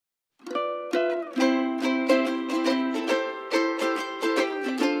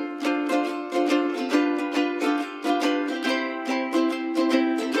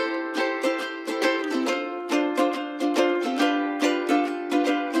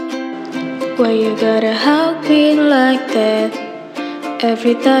Why you gotta hug me like that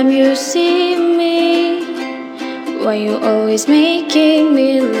every time you see me? Why you always making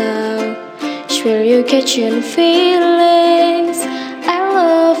me laugh? Sure you catch your feelings. I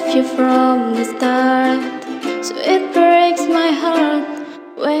love you from the start, so it breaks my heart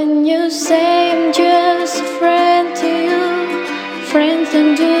when you say I'm just a friend to you. Friends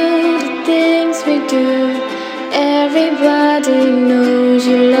don't do the things we do. Everybody knows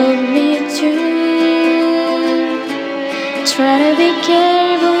you love me too. Try to be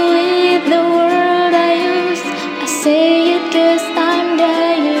careful with the word I use. I say it 'cause I'm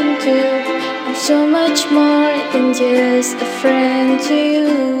dying to. I'm so much more than just a friend to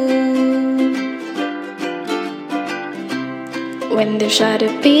you. When there's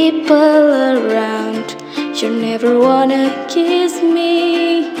other people around, you never wanna kiss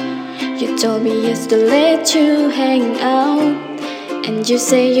me. You told me yes to let you hang out, and you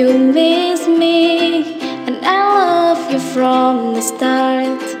say you miss me. And I love you from the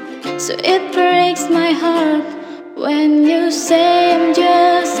start, so it breaks my heart when you say I'm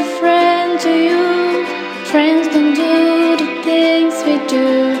just a friend to you. Friends don't do the things we do.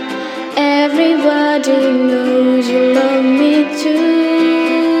 Everybody knows you love me too.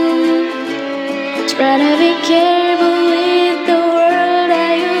 Try to be careful with the word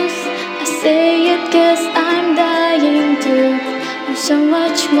I use. I say it 'cause I'm dying to. I'm so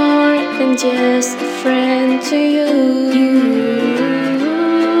much more than just a friend to you.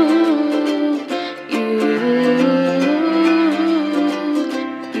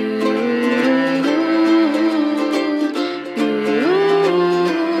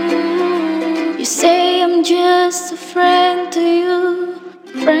 You say I'm just a friend to you.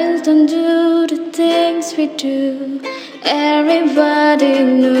 Friends don't do the things we do. Everybody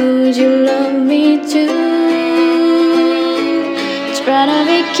knows you love me too. Try to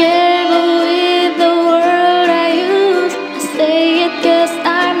be careful with the word I use. I say it 'cause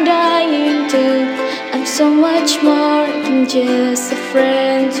I'm dying to. I'm so much more than just a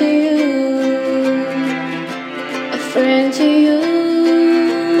friend to you. A friend to you.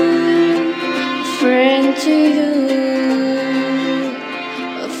 A friend to you.